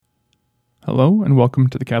Hello and welcome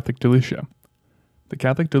to the Catholic Duluth Show. The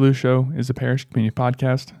Catholic Duluth Show is a parish community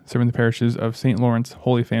podcast serving the parishes of St. Lawrence,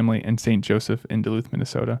 Holy Family, and St. Joseph in Duluth,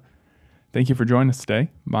 Minnesota. Thank you for joining us today.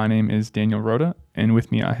 My name is Daniel Rhoda, and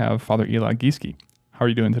with me I have Father Eli Gieske. How are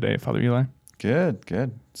you doing today, Father Eli? Good.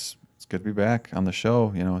 It's good to be back on the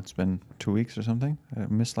show. You know, it's been 2 weeks or something. I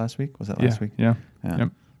missed last week. Was that last week? Yeah. Yep.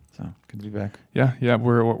 So good to be back. Yeah.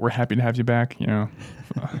 We're happy to have you back. You know,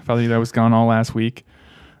 Father Eli was gone all last week.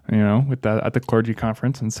 You know, with that at the Clergy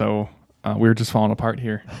conference, and so we were just falling apart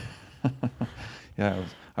here. Yeah,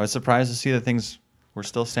 I was surprised to see that things were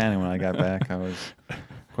still standing when I got back. I was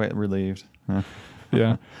quite relieved.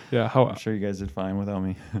 Yeah. I'm sure you guys did fine without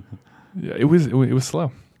me. Yeah, it was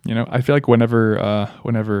slow. You know, I feel like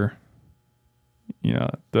whenever you know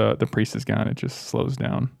the priest is gone, it just slows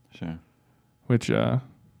down. Sure. Which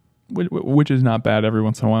is not bad every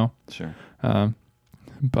once in a while. Sure.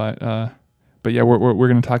 But yeah, we're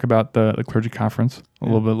going to talk about the Clergy conference a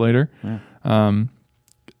little bit later. Yeah.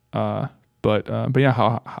 But yeah,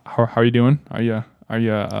 how are you doing? Are you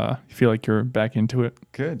feel like you're back into it?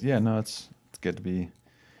 Good. Yeah. No, it's good to be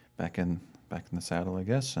back in the saddle, I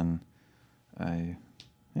guess, and I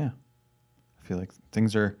feel like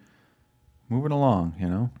things are moving along. You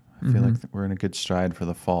know, I feel like we're in a good stride for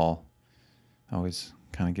the fall. I always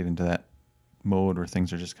kind of get into that mode where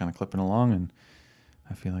things are just kind of clipping along, and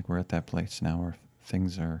I feel like we're at that place now where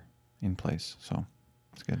things are in place. So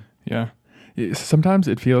it's good. Yeah. Sometimes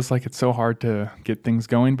it feels like it's so hard to get things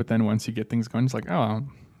going, but then once you get things going, it's like, oh,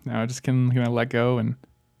 now I just can let go and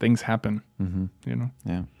things happen. Mm-hmm. You know?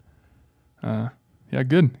 Yeah. Yeah,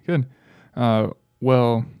 good.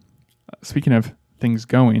 Well, speaking of things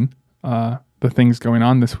going, the things going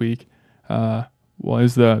on this week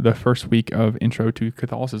was the first week of Intro to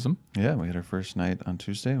Catholicism. Yeah, we had our first night on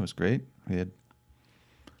Tuesday. It was great.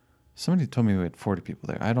 Somebody told me we had 40 people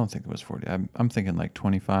there. I don't think it was 40. I'm thinking like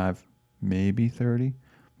 25, maybe 30.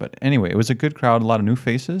 But anyway, it was a good crowd, a lot of new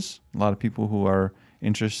faces, a lot of people who are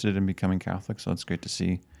interested in becoming Catholic, so it's great to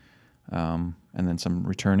see. And then some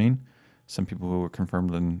returning, some people who were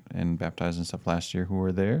confirmed and baptized and stuff last year who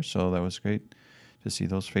were there, so that was great to see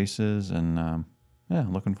those faces, and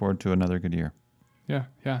looking forward to another good year. Yeah,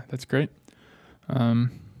 that's great. Yeah,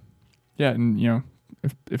 and you know,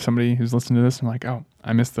 if somebody who's listening to this and like, oh,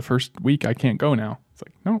 I missed the first week, I can't go now. It's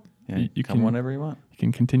like, no, you come whenever you want. You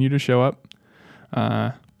can continue to show up.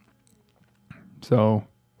 So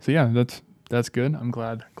yeah, that's good. I'm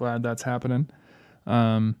glad that's happening.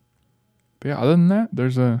 But yeah, other than that,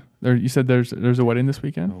 you said there's a wedding this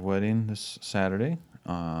weekend? A wedding this Saturday,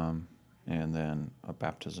 and then a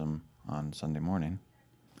baptism on Sunday morning.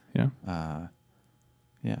 Yeah.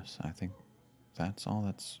 Yes, I think that's all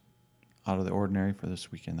that's out of the ordinary for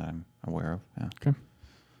this weekend that I'm aware of. Yeah. Okay.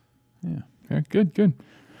 Yeah. Yeah, good.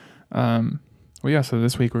 Well, yeah, so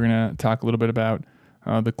this week we're going to talk a little bit about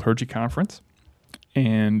the Clergy conference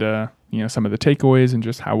and, some of the takeaways and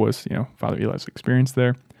just how was, Father Eli's experience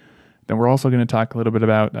there. Then we're also going to talk a little bit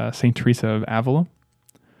about St. Teresa of Avila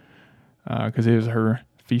because it was her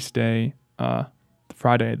feast day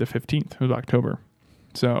Friday, the 15th of October.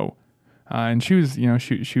 So, and she was,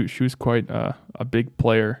 she was quite a big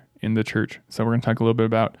player in the church. So we're going to talk a little bit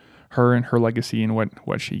about her and her legacy and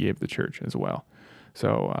what she gave the church as well.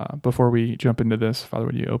 So before we jump into this, Father,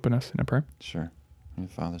 would you open us in a prayer? Sure. In the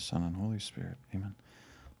Father, Son, and Holy Spirit. Amen.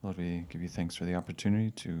 Lord, we give you thanks for the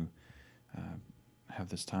opportunity to have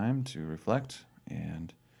this time to reflect,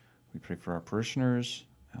 and we pray for our parishioners,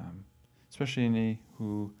 especially any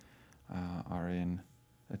who are in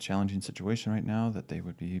a challenging situation right now, that they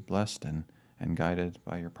would be blessed and guided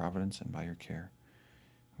by your providence and by your care.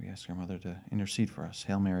 We ask our Mother to intercede for us.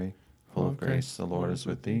 Hail Mary, full of grace, the Lord is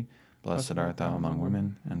with thee. Blessed art thou among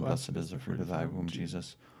women, and blessed is the fruit of thy womb,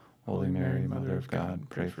 Jesus. Holy Mary, Mother of God,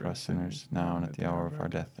 pray for us sinners, now and at the hour of our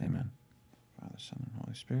death. Amen. Father, Son, and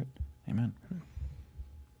Holy Spirit. Amen.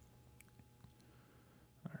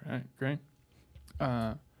 All right, great.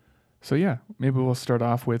 So yeah, maybe we'll start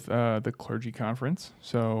off with the Clergy conference.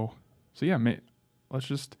 So yeah, let's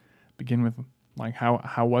just begin with like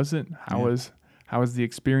how was it? How was the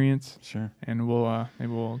experience? Sure. And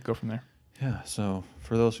maybe we'll go from there. Yeah. So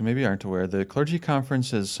for those who maybe aren't aware, the Clergy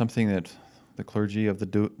conference is something that the clergy of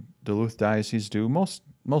the Duluth diocese do. Most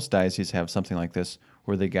dioceses have something like this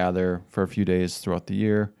where they gather for a few days throughout the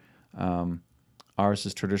year. Ours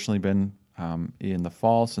has traditionally been in the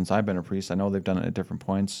fall since I've been a priest. I know they've done it at different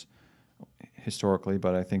points historically,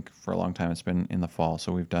 but I think for a long time it's been in the fall.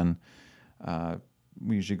 So we've done,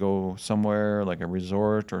 we usually go somewhere like a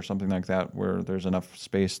resort or something like that where there's enough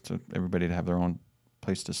space to everybody to have their own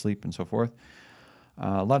place to sleep and so forth.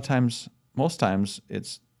 A lot of times, most times,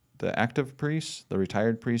 it's the active priests, the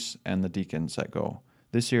retired priests, and the deacons that go.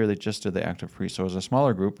 This year they just did the active priests, so it was a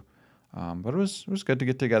smaller group, but it was good to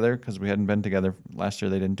get together because we hadn't been together last year.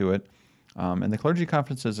 They didn't do it, and the clergy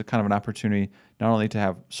conference is a kind of an opportunity not only to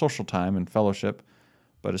have social time and fellowship,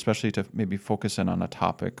 but especially to maybe focus in on a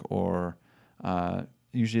topic, or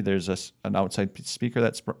usually there's an outside speaker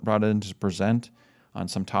that's brought in to present on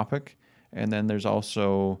some topic, and then there's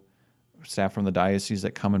also staff from the diocese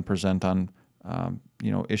that come and present on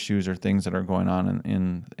issues or things that are going on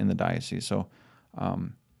in the diocese. So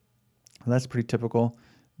that's pretty typical.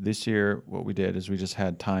 This year, what we did is we just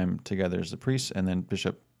had time together as the priests, and then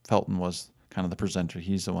Bishop Felton was kind of the presenter.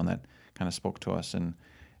 He's the one that kind of spoke to us and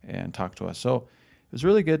talked to us. So it was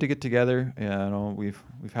really good to get together.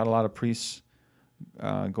 We've had a lot of priests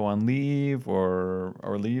go on leave or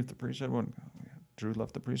leave the priesthood when Drew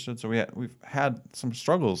left the priesthood. So we've had some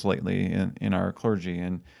struggles lately in our clergy,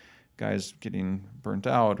 and guys getting burnt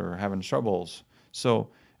out or having troubles. So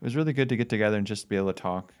it was really good to get together and just be able to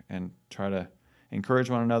talk and try to encourage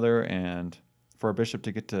one another, and for our bishop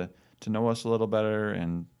to get to know us a little better,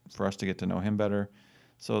 and for us to get to know him better.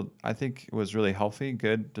 So I think it was really healthy,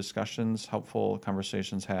 good discussions, helpful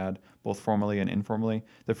conversations had, both formally and informally.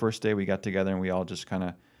 The first day we got together and we all just kind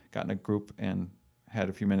of got in a group and had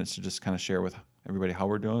a few minutes to just kind of share with everybody how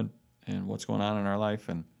we're doing and what's going on in our life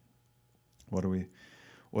and what do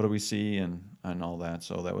we see and all that.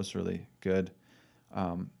 So that was really good.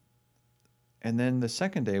 And then the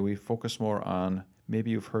second day we focused more on,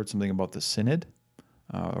 maybe you've heard something about the synod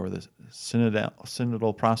or the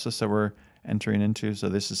synodal process that we're entering into. So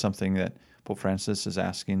this is something that Pope Francis is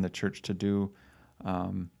asking the church to do,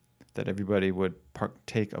 that everybody would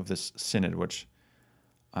partake of this synod, which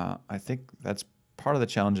I think that's part of the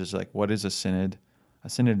challenge is like, what is a synod? A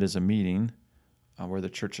synod is a meeting where the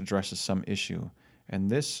church addresses some issue. And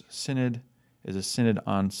this synod is a synod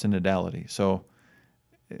on synodality. So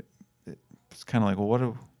it's kind of like,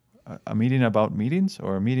 well, a meeting about meetings,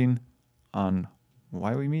 or a meeting on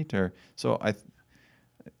why we meet? Or so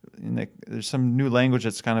there's some new language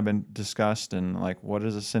that's kind of been discussed, and like, what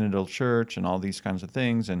is a synodal church and all these kinds of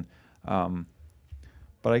things. And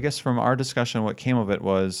but I guess from our discussion, what came of it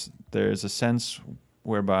was there's a sense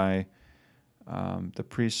whereby the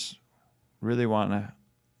priests really want to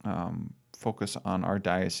focus on our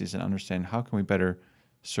diocese and understand how can we better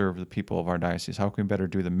serve the people of our diocese, how can we better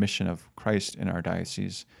do the mission of Christ in our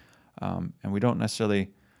diocese. And we don't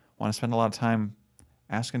necessarily want to spend a lot of time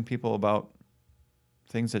asking people about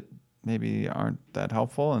things that maybe aren't that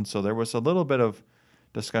helpful. And so there was a little bit of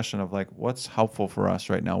discussion of like, what's helpful for us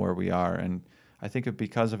right now where we are. And I think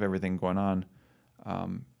because of everything going on,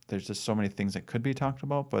 there's just so many things that could be talked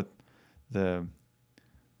about. But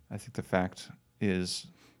I think the fact is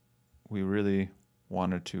we really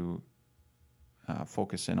wanted to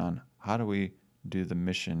focus in on how do we do the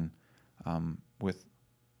mission with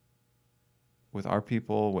our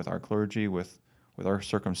people, with our clergy, with our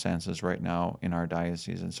circumstances right now in our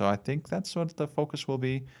diocese. And so I think that's what the focus will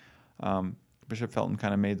be. Bishop Felton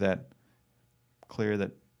kind of made that clear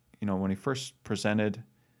that, when he first presented,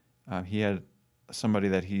 he had somebody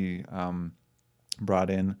that he brought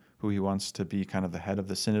in who he wants to be kind of the head of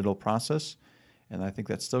the synodal process. And I think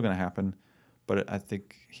that's still going to happen. But I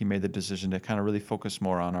think he made the decision to kind of really focus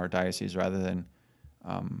more on our diocese rather than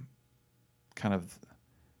kind of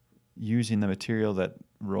using the material that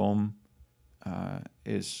Rome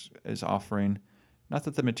is offering. Not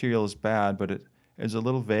that the material is bad, but it is a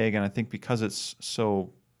little vague. And I think because it's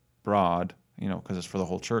so broad, because it's for the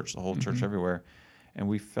whole church church everywhere, and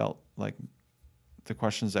we felt like the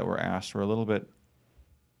questions that were asked were a little bit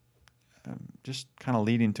just kind of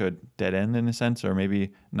leading to a dead end in a sense, or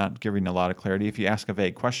maybe not giving a lot of clarity. If you ask a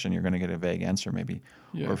vague question, you're going to get a vague answer maybe.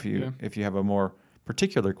 Yeah, or if you have a more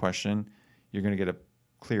particular question, you're going to get a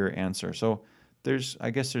clear answer. So there's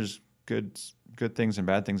good things and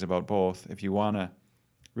bad things about both. If you want to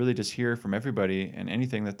really just hear from everybody and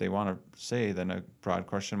anything that they want to say, then a broad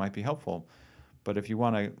question might be helpful. But if you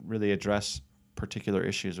want to really address particular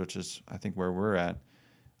issues, which is I think where we're at,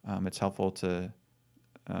 it's helpful to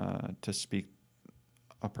speak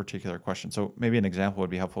a particular question. So maybe an example would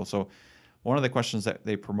be helpful. So one of the questions that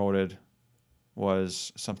they promoted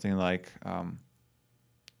was something like,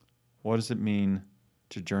 what does it mean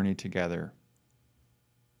to journey together?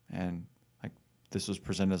 And like this was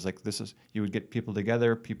presented as like, you would get people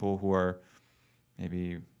together, people who are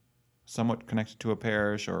maybe somewhat connected to a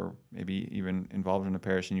parish or maybe even involved in a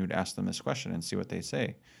parish, and you would ask them this question and see what they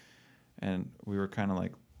say. And we were kind of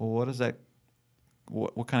like, well, what is that?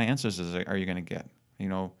 What kind of answers are you going to get?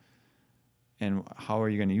 And how are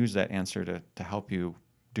you going to use that answer to help you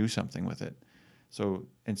do something with it? So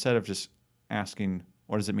instead of just asking,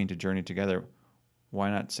 what does it mean to journey together?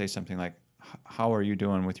 Why not say something like, how are you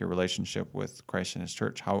doing with your relationship with Christ and his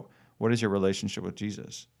church? What is your relationship with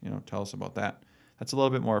Jesus? Tell us about that. That's a little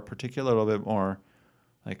bit more particular, a little bit more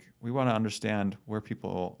like we want to understand where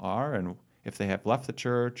people are, and if they have left the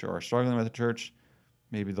church or are struggling with the church,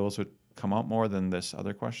 maybe those would come out more than this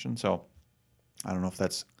other question. So I don't know if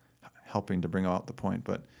that's helping to bring out the point,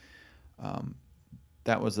 but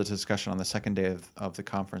that was the discussion on the second day of the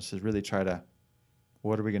conference, is really try to,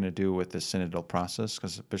 what are we going to do with this synodal process?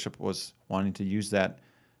 Because the bishop was wanting to use that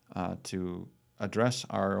to address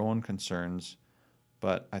our own concerns,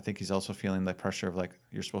 but I think he's also feeling the pressure of like,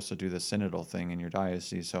 you're supposed to do the synodal thing in your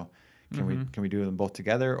diocese, so can we do them both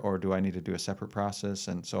together, or do I need to do a separate process?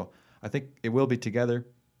 And so I think it will be together,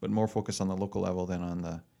 but more focused on the local level than on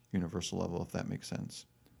the universal level, if that makes sense.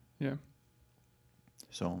 Yeah.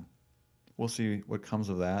 So we'll see what comes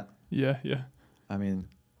of that. Yeah. I mean,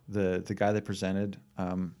 the guy that presented,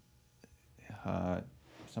 some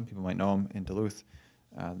people might know him in Duluth,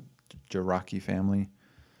 Jaraki family.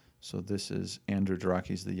 So this is Andrew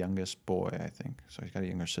Jaraki's the youngest boy, I think. So he's got a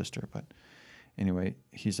younger sister. But anyway,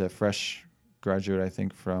 he's a fresh graduate, I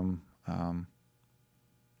think, from the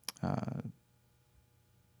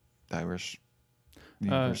Irish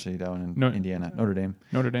University down in Indiana, Notre Dame.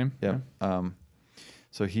 Notre Dame. Yep. Yeah.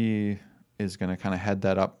 So he is going to kind of head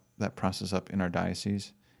that process up in our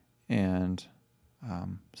diocese. And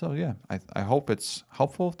so, yeah, I hope it's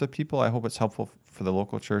helpful to people. I hope it's helpful for the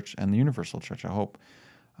local church and the universal church. I hope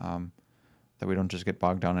that we don't just get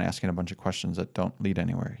bogged down in asking a bunch of questions that don't lead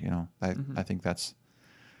anywhere. I think that's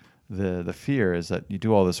the fear, is that you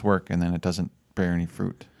do all this work and then it doesn't bear any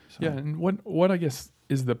fruit. So. Yeah, and what I guess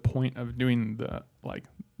is the point of doing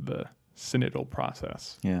the synodal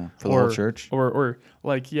process? Yeah, for the whole church, or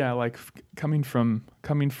coming from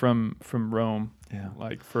Rome. Yeah,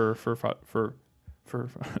 like for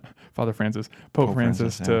Father Francis, Pope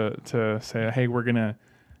Francis, to say, hey, we're gonna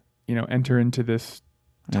enter into this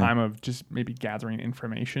time of just maybe gathering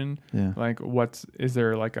information. Yeah. Like, is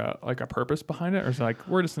there like a purpose behind it, or is it like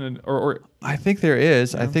we're just or I think there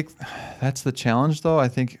is. I think that's the challenge, though. I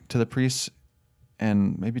think to the priests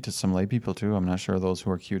and maybe to some lay people too. I'm not sure those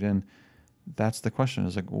who are cued in. That's the question.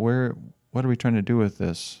 Is like, what are we trying to do with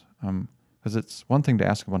this? Because it's one thing to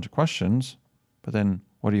ask a bunch of questions, but then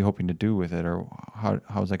what are you hoping to do with it, or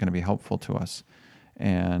how is that going to be helpful to us?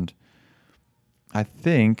 And I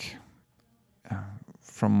think,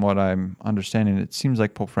 from what I'm understanding, it seems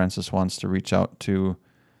like Pope Francis wants to reach out to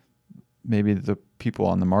maybe the people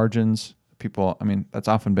on the margins. That's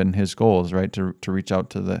often been his goals, right? To reach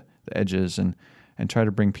out to the edges and try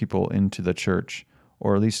to bring people into the church,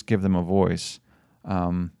 or at least give them a voice,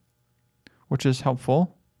 which is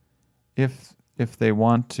helpful if they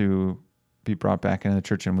want to be brought back into the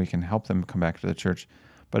church and we can help them come back to the church.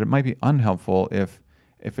 But it might be unhelpful if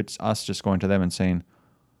it's us just going to them and saying,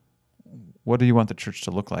 what do you want the church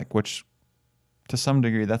to look like? Which, to some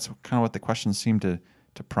degree, that's kind of what the questions seem to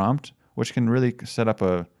prompt, which can really set up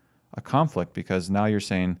a conflict, because now you're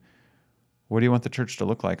saying, what do you want the church to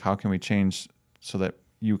look like? How can we change so that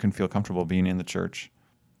you can feel comfortable being in the church?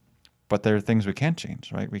 But there are things we can't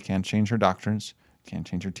change, right? We can't change her doctrines, can't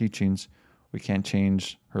change her teachings, we can't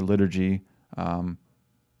change her liturgy. For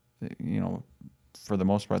the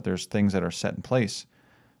most part, there's things that are set in place.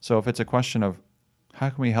 So if it's a question of, how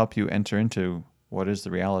can we help you enter into what is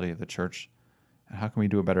the reality of the church, and how can we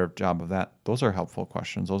do a better job of that? Those are helpful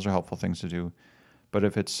questions. Those are helpful things to do. But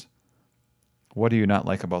if it's, what do you not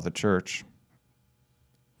like about the church?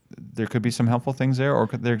 There could be some helpful things there, or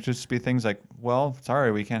could there just be things like, well,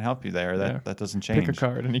 sorry, we can't help you there. That doesn't change. Pick a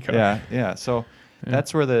card, any card. Yeah. So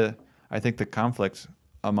that's where I think the conflict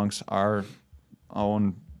amongst our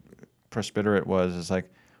own presbyterate is like,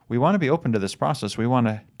 we want to be open to this process. We want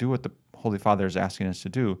to do what the Holy Father is asking us to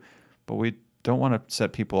do, but we don't want to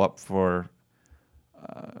set people up for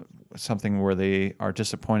something where they are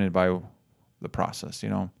disappointed by the process.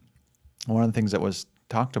 One of the things that was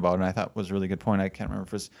talked about, and I thought was a really good point, I can't remember if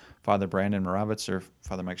it was Father Brandon Moravitz or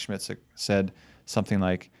Father Mike Schmitz, said something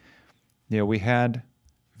like, we had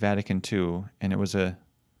Vatican II, and it was a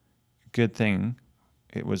good thing.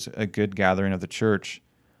 It was a good gathering of the church,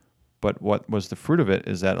 but what was the fruit of it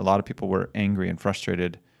is that a lot of people were angry and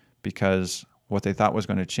frustrated because what they thought was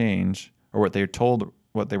going to change, or what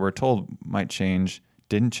they were told might change,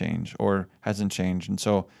 didn't change or hasn't changed. And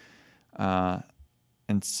so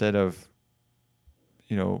instead of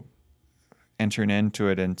entering into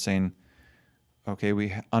it and saying, okay,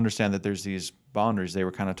 we understand that there's these boundaries, they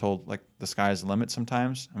were kind of told like the sky's the limit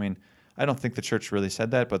sometimes. I don't think the church really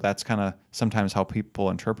said that, but that's kind of sometimes how people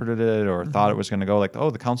interpreted it or thought it was going to go, like, oh,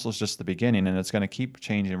 the council is just the beginning and it's going to keep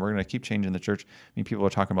changing. We're going to keep changing the church. I mean, people are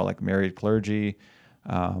talking about like married clergy,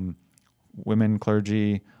 women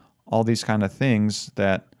clergy, all these kind of things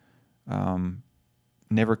that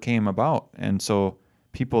never came about. And so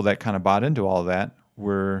people that kind of bought into all of that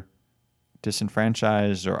were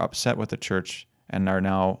disenfranchised or upset with the church and are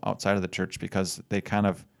now outside of the church because they kind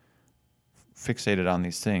of fixated on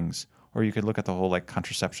these things. Or you could look at the whole like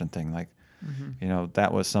contraception thing. Like,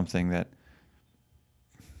 that was something that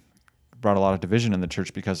brought a lot of division in the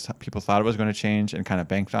church because people thought it was going to change and kind of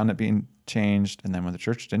banked on it being changed. And then when the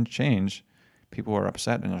church didn't change, people were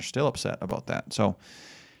upset and are still upset about that. So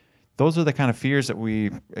those are the kind of fears that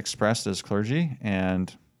we expressed as clergy.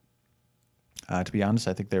 And to be honest,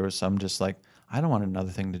 I think there was some just like, I don't want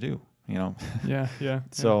another thing to do, Yeah.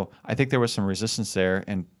 So I think there was some resistance there,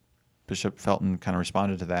 and Bishop Felton kind of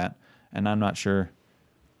responded to that. And I'm not sure,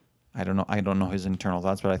 I don't know his internal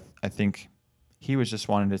thoughts, but I think he was just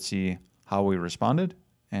wanting to see how we responded.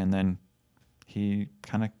 And then he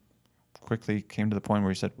kind of quickly came to the point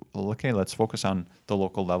where he said, well, okay, let's focus on the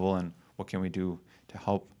local level and what can we do to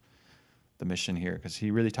help the mission here. Because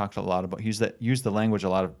he really talked a lot about, he used the language a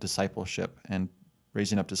lot of discipleship and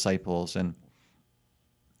raising up disciples and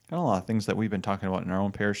a lot of things that we've been talking about in our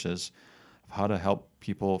own parishes of how to help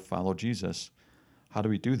people follow Jesus. How do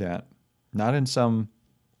we do that? Not in some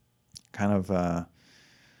kind of,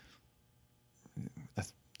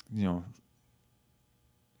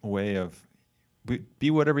 way of be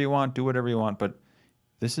whatever you want, do whatever you want, but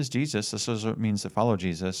this is Jesus. This is what it means to follow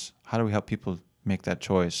Jesus. How do we help people make that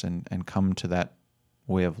choice and come to that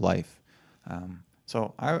way of life?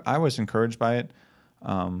 So I was encouraged by it.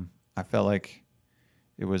 I felt like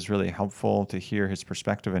it was really helpful to hear his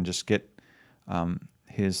perspective and just get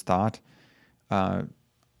his thought.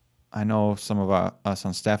 I know some of us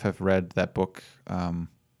on staff have read that book,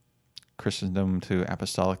 Christendom to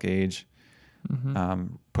Apostolic Age,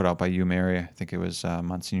 put out by you, Mary. I think it was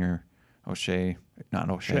Monsignor O'Shea, not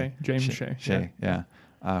O'Shea. James O'Shea. Yeah.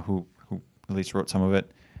 Who at least wrote some of it.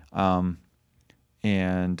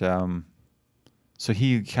 So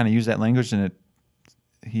he kind of used that language, and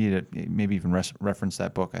he had maybe even referenced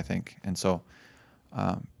that book, I think. And so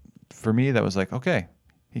for me, that was like, okay,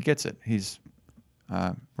 he gets it.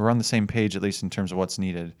 We're on the same page, at least in terms of what's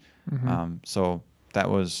needed. So that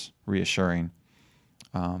was reassuring.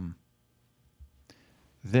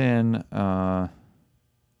 Then what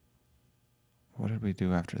did we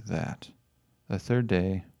do after that? The third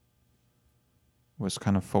day was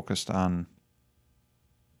kind of focused on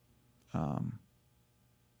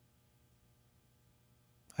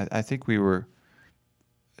I think we were,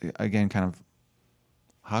 again, kind of,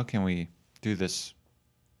 how can we do this?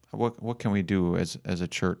 What can we do as a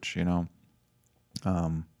church,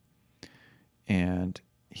 And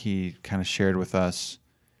he kind of shared with us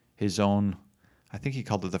his own, I think he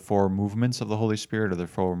called it the 4 movements of the Holy Spirit or the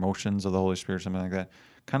 4 emotions of the Holy Spirit, something like that.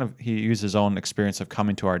 Kind of, he used his own experience of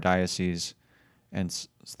coming to our diocese and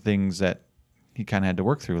things that he kind of had to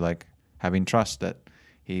work through, like having trust that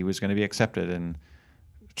he was going to be accepted and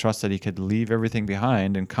trust that he could leave everything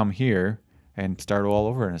behind and come here and start all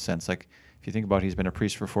over, in a sense. Like, if you think about it, he's been a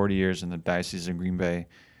priest for 40 years in the diocese in Green Bay.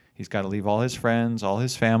 He's got to leave all his friends, all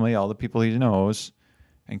his family, all the people he knows,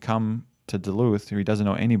 and come to Duluth, where he doesn't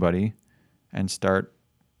know anybody, and start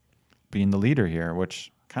being the leader here,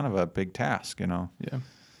 which kind of a big task, Yeah.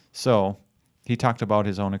 So he talked about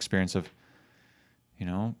his own experience of,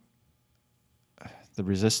 the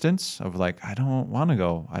resistance of like, I don't want to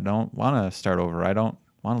go. I don't want to start over. I don't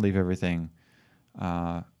want to leave everything.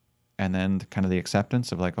 And then kind of the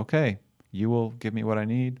acceptance of like, okay, you will give me what I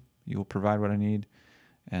need. You will provide what I need.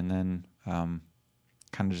 And then kind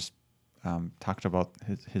of just talked about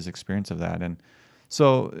his experience of that. And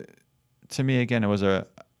so to me, again, it was a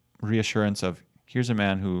reassurance of, here's a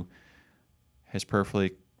man who has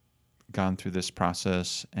prayerfully gone through this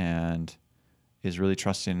process and is really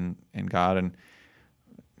trusting in God. And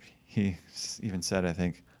he even said, I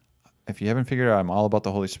think, if you haven't figured it out, I'm all about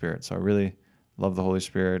the Holy Spirit. So I really love the Holy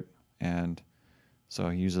Spirit. And so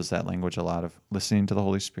he uses that language a lot of listening to the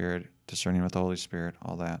Holy Spirit, discerning with the Holy Spirit,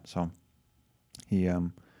 all that. So he,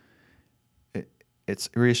 it's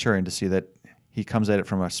reassuring to see that he comes at it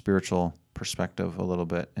from a spiritual perspective a little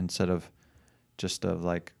bit, instead of just of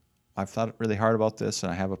like, I've thought really hard about this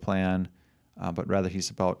and I have a plan, but rather he's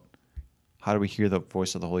about, how do we hear the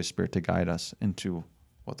voice of the Holy Spirit to guide us into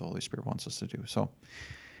what the Holy Spirit wants us to do? So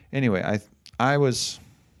anyway, I was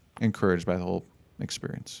encouraged by the whole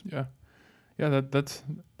experience. Yeah.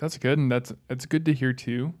 That's good, and that's good to hear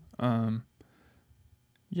too.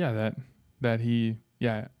 that he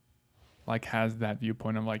like has that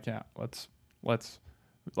viewpoint of like, let's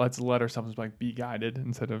let ourselves like be guided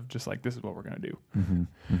instead of just like, this is what we're gonna do.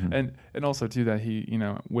 And also too that he,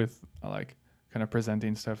 with like kind of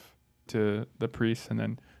presenting stuff to the priests and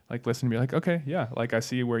then like listen to be like, okay, yeah, like I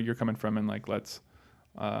see where you're coming from and like let's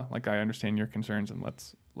like I understand your concerns and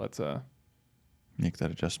let's make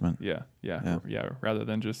that adjustment. Yeah. Rather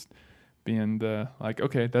than just being the like,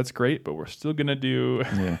 okay, that's great, but we're still gonna do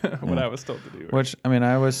what I was told to do. Which I mean,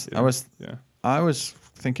 I was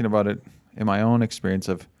thinking about it in my own experience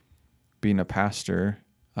of being a pastor.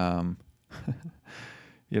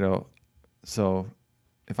 So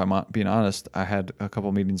if I'm being honest, I had a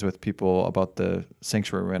couple meetings with people about the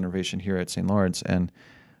sanctuary renovation here at St. Lawrence, and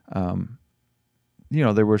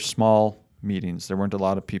there were small meetings. There weren't a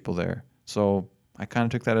lot of people there, so I kind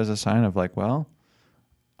of took that as a sign of like, well,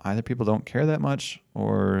 either people don't care that much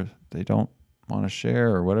or they don't want to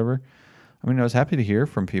share or whatever. I mean, I was happy to hear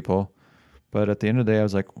from people, but at the end of the day, I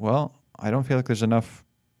was like, well, I don't feel like there's enough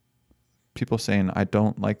people saying, I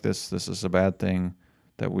don't like this. This is a bad thing,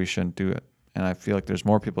 that we shouldn't do it. And I feel like there's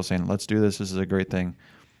more people saying, let's do this. This is a great thing.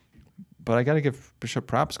 But I got to give Bishop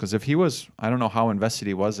props, because if he was, I don't know how invested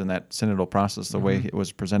he was in that synodal process, the way it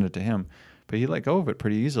was presented to him, but he let go of it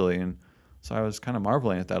pretty easily. And so I was kind of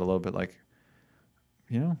marveling at that a little bit, like,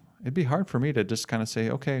 it'd be hard for me to just kind of say,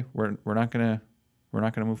 okay, we're not gonna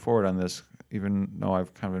move forward on this, even though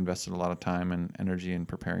I've kind of invested a lot of time and energy in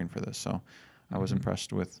preparing for this. So I was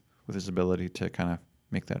impressed with his ability to kind of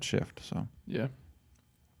make that shift. So yeah,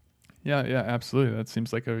 absolutely. That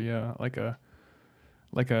seems like a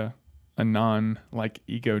non like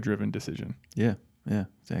ego driven decision. Yeah,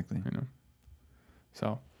 exactly.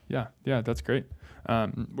 So yeah, that's great.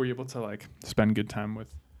 Were you able to like spend good time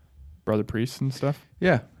with brother priests and stuff?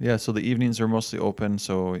 Yeah. So the evenings are mostly open.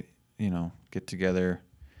 So, get together,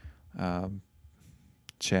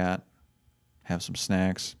 chat, have some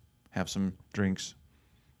snacks, have some drinks.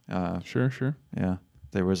 Sure. Yeah.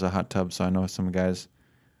 There was a hot tub. So I know some guys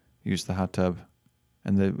used the hot tub,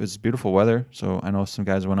 and it was beautiful weather. So I know some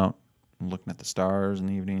guys went out and looking at the stars in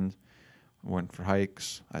the evenings, went for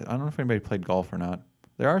hikes. I don't know if anybody played golf or not.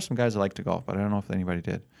 There are some guys that like to golf, but I don't know if anybody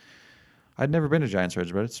did. I'd never been to Giants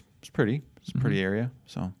Ridge, but it's pretty. It's a pretty area.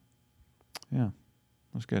 So, yeah,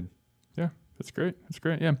 it was good. Yeah, that's great.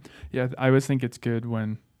 Yeah. I always think it's good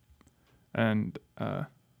when all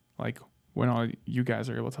you guys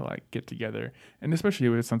are able to like get together, and especially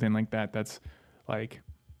with something like that, that's like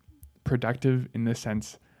productive in the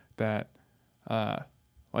sense that,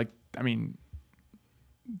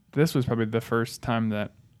 this was probably the first time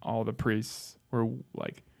that all the priests were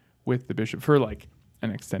like with the bishop for like an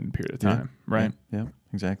extended period of time, right? Yeah,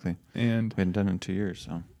 exactly. And we hadn't done it in 2 years,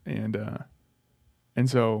 so.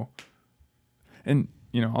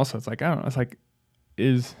 Also it's like, I don't know, it's like,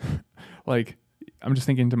 is like, I'm just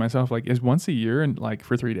thinking to myself, like, is once a year and like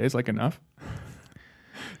for 3 days like enough?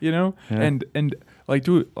 Yeah. And like,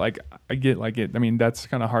 I get like it. I mean, that's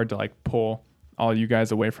kind of hard to like pull all you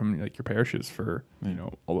guys away from like your parishes for,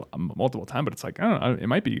 multiple time, but it's like, I don't know, it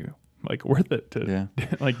might be like worth it to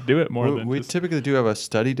like do it more than we typically do have a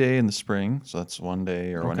study day in the spring. So that's one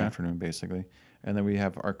day or one afternoon basically. And then we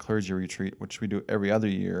have our clergy retreat, which we do every other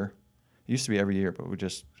year. It used to be every year, but we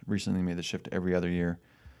just recently made the shift to every other year.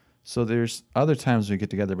 So there's other times we get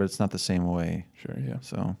together, but it's not the same way. Sure, yeah.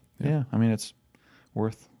 So, I mean, it's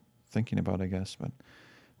worth thinking about, I guess. But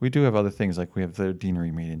we do have other things, like we have the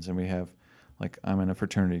deanery meetings, and we have, like, I'm in a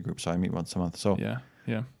fraternity group, so I meet once a month. So yeah.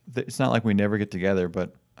 It's not like we never get together,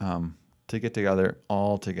 but to get together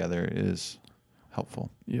all together is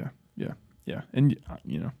helpful. Yeah. And,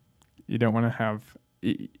 you don't want to have,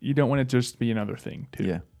 you don't want it just to be another thing,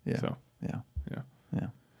 too. Yeah. So, yeah.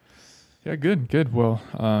 Yeah, good. Well,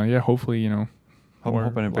 hopefully,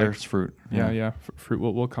 hoping it bears fruit. Yeah. Fruit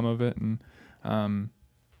will come of it. And, and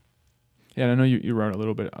I know you wrote a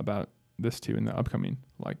little bit about this too in the upcoming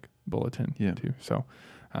like bulletin too. So,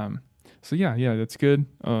 that's good.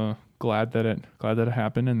 Glad that it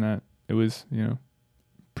happened and that it was,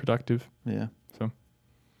 productive. Yeah. So,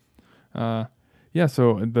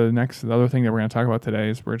 so the other thing that we're going to talk about today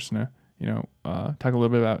is we're just going to, talk a little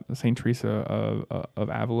bit about Saint Teresa of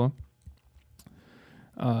Avila.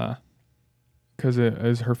 Because it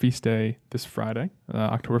is her feast day this Friday,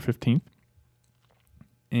 October 15th.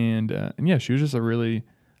 And she was just a really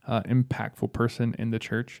impactful person in the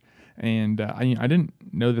church. And I didn't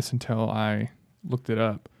know this until I looked it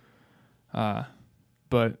up.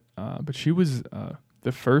 But she was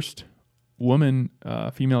the first woman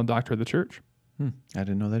female doctor of the church. I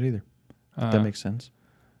didn't know that either. That makes sense.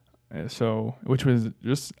 So, which was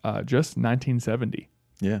just 1970.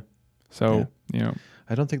 Yeah. So, you know,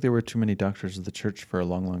 I don't think there were too many doctors of the church for a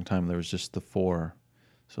long, long time. There was just the four.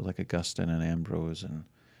 So like Augustine and Ambrose and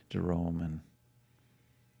Jerome and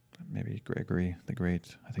maybe Gregory the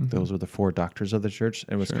Great. I think those were the four doctors of the church.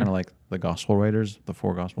 It was kind of like the gospel writers, the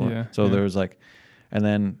four gospel writers. So there was like, and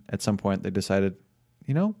then at some point they decided,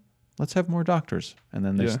 let's have more doctors. And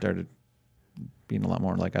then they started being a lot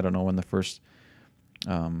more like, I don't know when the first,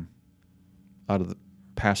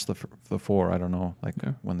 past the four, I don't know,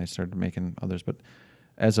 when they started making others. But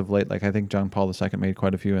as of late, like I think John Paul II made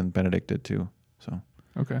quite a few and Benedict did too. So.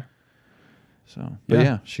 Okay. So,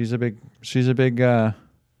 but she's a big, and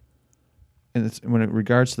when it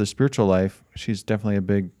regards to the spiritual life, she's definitely a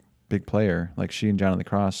big player. Like she and John of the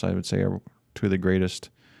Cross, I would say, are two of the greatest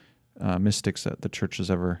mystics that the church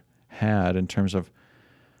has ever had in terms of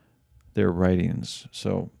their writings.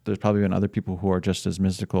 So there's probably been other people who are just as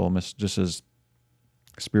mystical, just as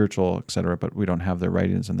spiritual, etc., but we don't have their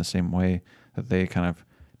writings in the same way that they kind of,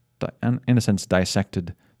 in a sense,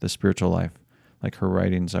 dissected the spiritual life. Like her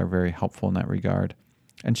writings are very helpful in that regard.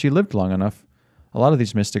 And she lived long enough. A lot of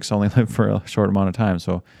these mystics only live for a short amount of time.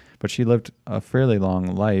 But she lived a fairly long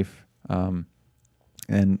life.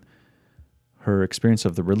 And her experience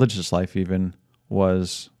of the religious life even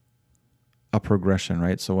was a progression,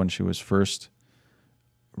 right? So when she was first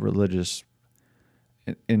religious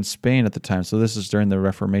in Spain at the time, so this is during the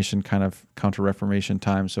Reformation, kind of counter-Reformation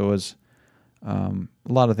time. So it was a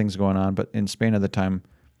lot of things going on. But in Spain at the time,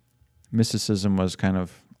 mysticism was kind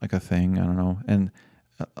of like a thing, I don't know. And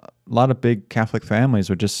a lot of big Catholic families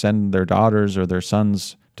would just send their daughters or their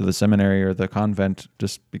sons to the seminary or the convent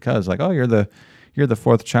just because, like, oh, you're the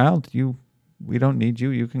fourth child. We don't need you.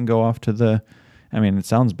 You can go off to the. I mean, it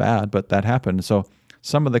sounds bad, but that happened. So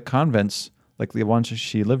some of the convents, like the ones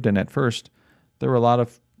she lived in at first, there were a lot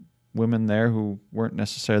of women there who weren't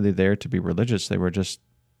necessarily there to be religious. They were just,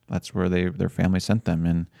 that's where their family sent them,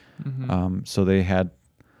 and so they had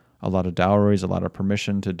a lot of dowries, a lot of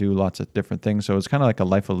permission to do lots of different things. So it was kind of like a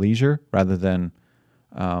life of leisure rather than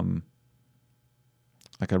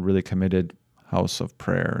like a really committed house of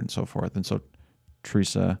prayer and so forth. And so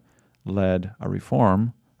Teresa led a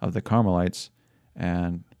reform of the Carmelites,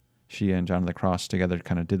 and she and John of the Cross together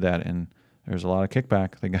kind of did that. And there was a lot of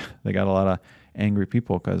kickback. They got a lot of angry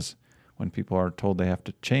people because when people are told they have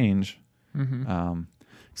to change,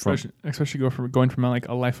 especially going from like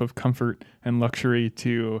a life of comfort and luxury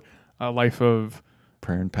to a life of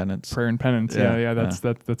prayer and penance.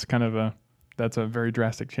 That's kind of that's a very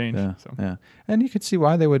drastic change. Yeah. And you could see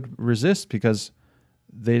why they would resist, because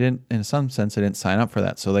they didn't, in some sense, they didn't sign up for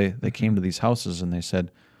that. So they came to these houses and they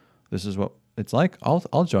said, "This is what it's like.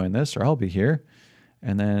 I'll join this, or I'll be here."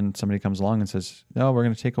 And then somebody comes along and says, "No, we're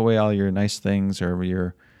going to take away all your nice things or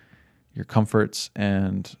your comforts,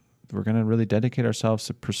 and we're going to really dedicate ourselves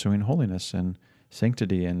to pursuing holiness and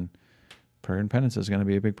sanctity, and prayer and penance is going to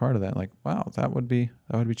be a big part of that." Like, wow, that would be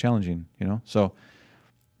challenging, So,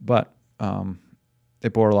 but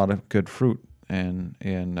it bore a lot of good fruit and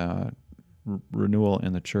renewal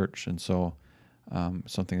in the church, and so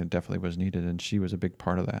something that definitely was needed, and she was a big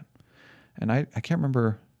part of that. And I can't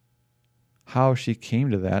remember how she came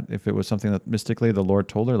to that, if it was something that mystically the Lord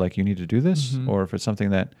told her, like, you need to do this, or if it's something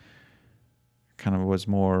that kind of was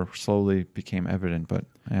more slowly became evident. But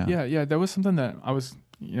yeah, that was something that I was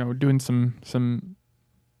doing some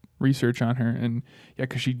research on her, and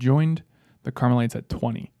because she joined the Carmelites at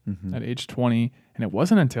 20, at age 20, and it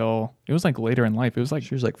wasn't until it was like later in life. It was like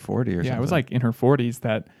she was like 40 or something. Yeah, it was like in her 40s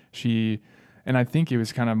that she, and I think it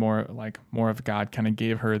was kind of more of God kind of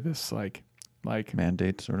gave her this like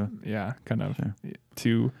mandate, sort of. Yeah, kind of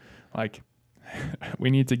to like, we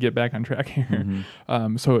need to get back on track here.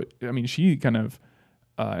 So I mean, she kind of,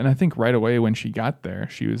 and I think right away when she got there,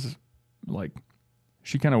 she was like,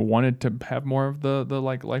 she kind of wanted to have more of the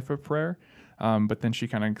like life of prayer. But then she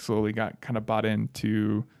kind of slowly got kind of bought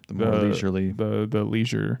into the more leisurely, the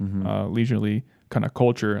leisurely kind of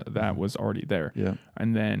culture that was already there. Yeah.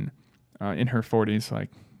 And then in her 40s,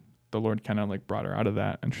 like the Lord kind of like brought her out of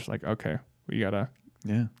that, and she's like, okay, we gotta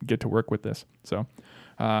get to work with this. So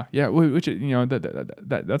which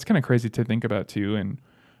that's kind of crazy to think about too. And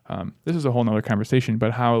this is a whole nother conversation,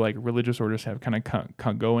 but how like religious orders have kind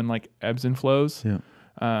of go in like ebbs and flows.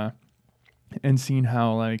 Yeah. And seeing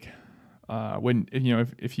how like. When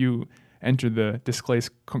if you enter the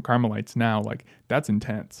displaced Carmelites now, like that's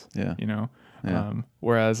intense. Yeah.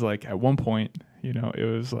 Whereas like at one point, it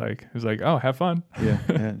was like oh, have fun. Yeah.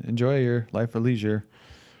 Enjoy your life of leisure.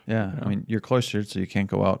 Yeah. I mean, you're cloistered, so you can't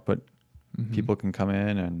go out, but people can come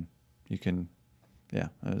in and you can. Yeah.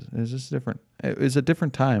 It's just different. It was a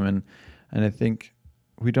different time, and I think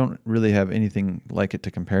we don't really have anything like it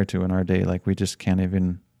to compare to in our day. Like we just can't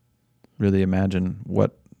even really imagine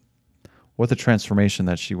what the transformation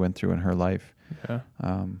that she went through in her life. Yeah.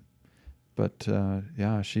 But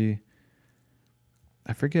I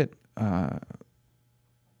forget, but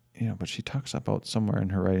she talks about somewhere in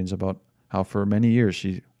her writings about how for many years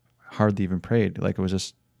she hardly even prayed. Like it was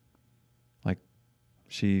just like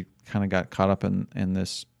she kind of got caught up in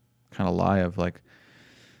this kind of lie of like,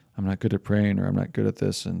 I'm not good at praying, or I'm not good at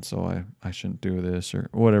this, and so I shouldn't do this or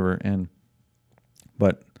whatever.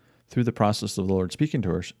 But through the process of the Lord speaking to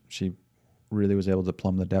her, she really was able to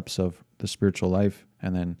plumb the depths of the spiritual life,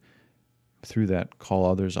 and then through that call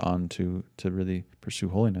others on to really pursue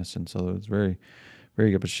holiness. And so it was very,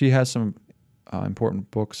 very good. But she has some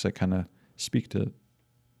important books that kind of speak to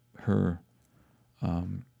her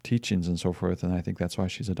teachings and so forth, and I think that's why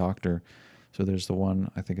she's a doctor. So there's the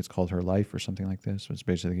one, I think it's called Her Life or something like this. It's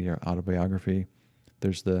basically your autobiography.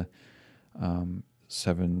 There's the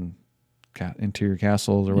 7 interior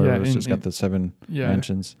castles or whatever. It's just got the 7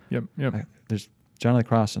 mansions. Yep. There's John of the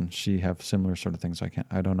Cross and she have similar sort of things. So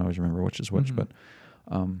I don't always remember which is which, but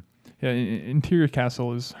interior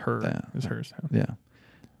castle is hers. Yeah,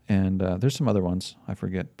 and there's some other ones I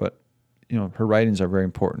forget, but her writings are very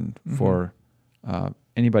important for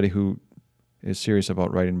anybody who is serious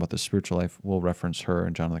about writing about the spiritual life. Will reference her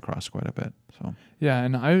and John of the Cross quite a bit. So yeah,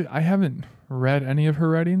 and I haven't read any of her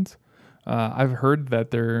writings. I've heard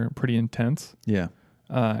that they're pretty intense. Yeah,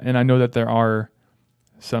 and I know that there are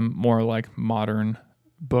some more like modern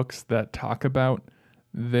books that talk about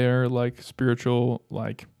their like spiritual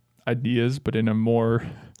like ideas, but in a more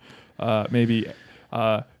maybe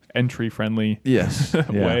entry friendly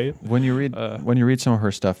way. When you read some of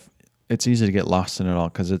her stuff, it's easy to get lost in it all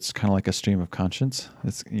because it's kind of like a stream of conscience.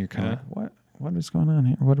 You're kind of what is going on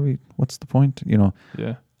here? What's the point?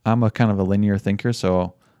 Yeah. I'm a kind of a linear thinker,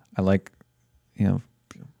 so I like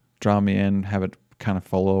draw me in, have it kind of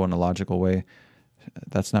follow in a logical way.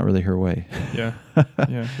 That's not really her way. Yeah.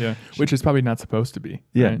 Which is probably not supposed to be.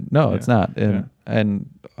 Yeah. Right? No, it's not. And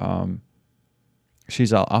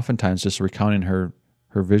she's oftentimes just recounting her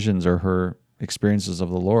visions or her experiences of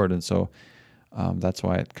the Lord, and so that's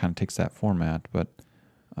why it kind of takes that format. But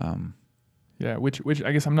which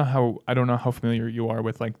I guess I don't know how familiar you are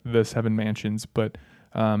with like the 7 mansions, but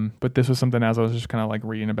this was something as I was just kind of like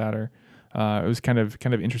reading about her. It was kind of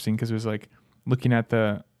interesting because it was like looking at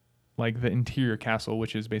the interior castle,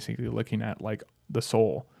 which is basically looking at like the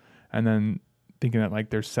soul, and then thinking that like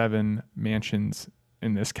there's 7 mansions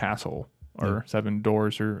in this castle or 7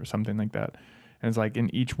 doors or something like that. And it's like,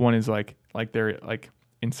 and each one is like they're like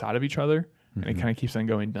inside of each other, and it kind of keeps on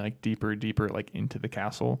going like deeper, like into the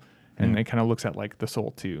castle, and it kind of looks at like the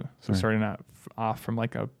soul too. So starting off from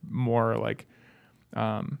like a more like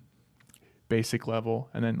basic level,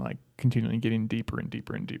 and then like continually getting deeper and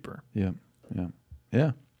deeper and deeper. Yeah.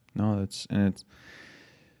 No,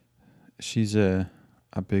 she's a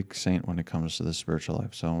big saint when it comes to the spiritual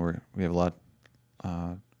life. So we have a lot,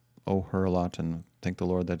 owe her a lot, and thank the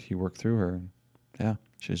Lord that He worked through her. And yeah,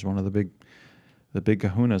 she's one of the big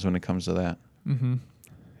kahunas when it comes to that. Mm-hmm.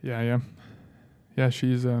 Yeah.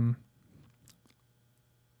 She's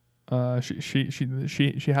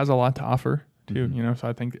she has a lot to offer too. Mm-hmm. So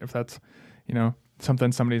I think if that's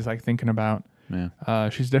something somebody's like thinking about. Yeah.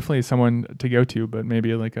 She's definitely someone to go to, but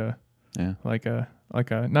maybe like a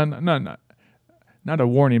not a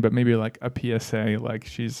warning, but maybe like a PSA. Like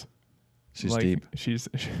she's like, deep. She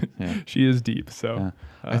is deep. So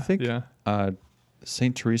I think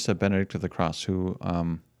Saint Teresa Benedict of the Cross, who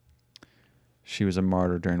she was a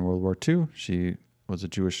martyr during World War II. She was a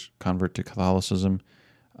Jewish convert to Catholicism.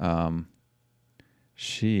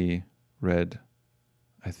 She read,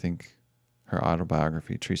 I think, her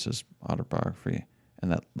autobiography, Teresa's autobiography,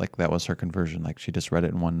 and that was her conversion. Like she just read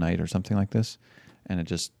it in one night or something like this, and it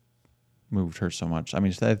just moved her so much. I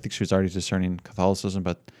mean, I think she was already discerning Catholicism,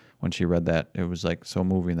 but when she read that, it was like so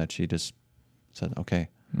moving that she just said, "Okay,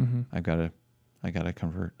 I gotta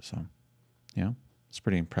convert." So, it's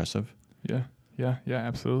pretty impressive. Yeah,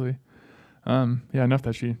 absolutely. Enough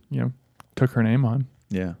that she took her name on.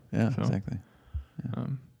 Yeah, exactly.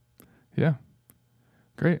 Yeah.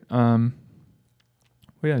 Great.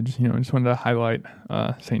 Just wanted to highlight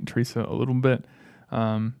Saint Teresa a little bit.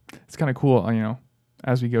 It's kind of cool,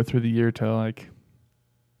 as we go through the year to like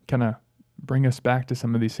kind of bring us back to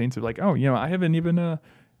some of these saints of like, I haven't even I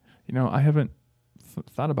haven't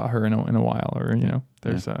thought about her in a while, or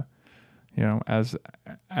there's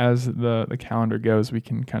as the calendar goes, we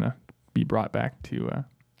can kind of be brought back to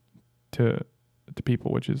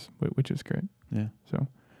people, which is great. Yeah. So,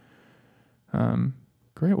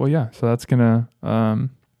 Great. Well, yeah. So that's gonna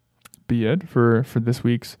be it for this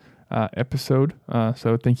week's episode.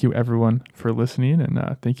 So thank you everyone for listening, and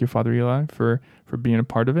thank you, Father Eli, for being a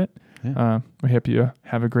part of it. Yeah. We hope you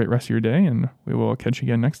have a great rest of your day, and we will catch you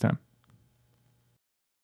again next time.